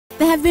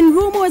There have been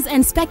rumors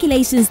and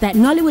speculations that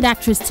Nollywood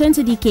actress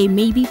Tonto Dikeh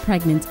may be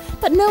pregnant,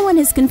 but no one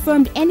has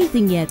confirmed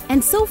anything yet,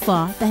 and so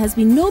far there has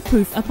been no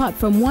proof apart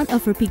from one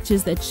of her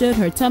pictures that showed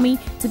her tummy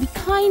to be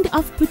kind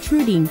of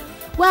protruding.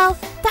 Well,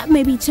 that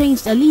may be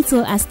changed a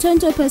little as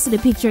Tonto posted a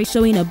picture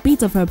showing a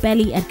bit of her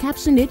belly and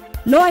captioned it,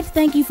 "Lord,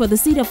 thank you for the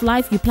seed of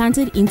life you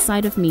planted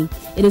inside of me.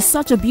 It is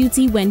such a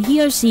beauty when he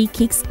or she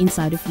kicks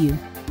inside of you."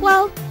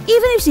 Well,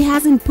 even if she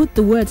hasn't put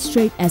the word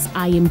straight as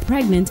 "I am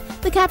pregnant,"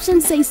 the caption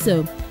says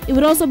so. It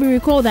would also be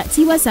recalled that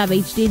Tiwa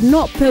Savage did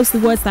not post the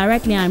words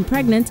directly "I am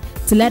pregnant"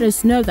 to let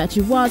us know that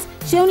she was.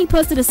 She only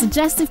posted a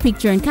suggestive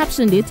picture and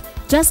captioned it,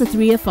 "Just the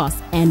three of us,"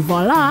 and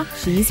voila,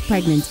 she is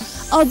pregnant.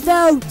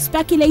 Although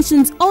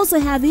speculations also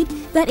have it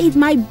that it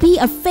might be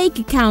a fake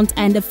account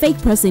and a fake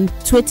person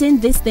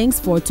tweeting these things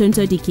for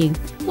Tonto Dikeh.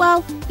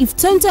 Well, if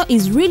Tonto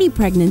is really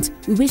pregnant,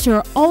 we wish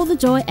her all the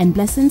joy and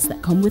blessings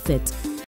that come with it.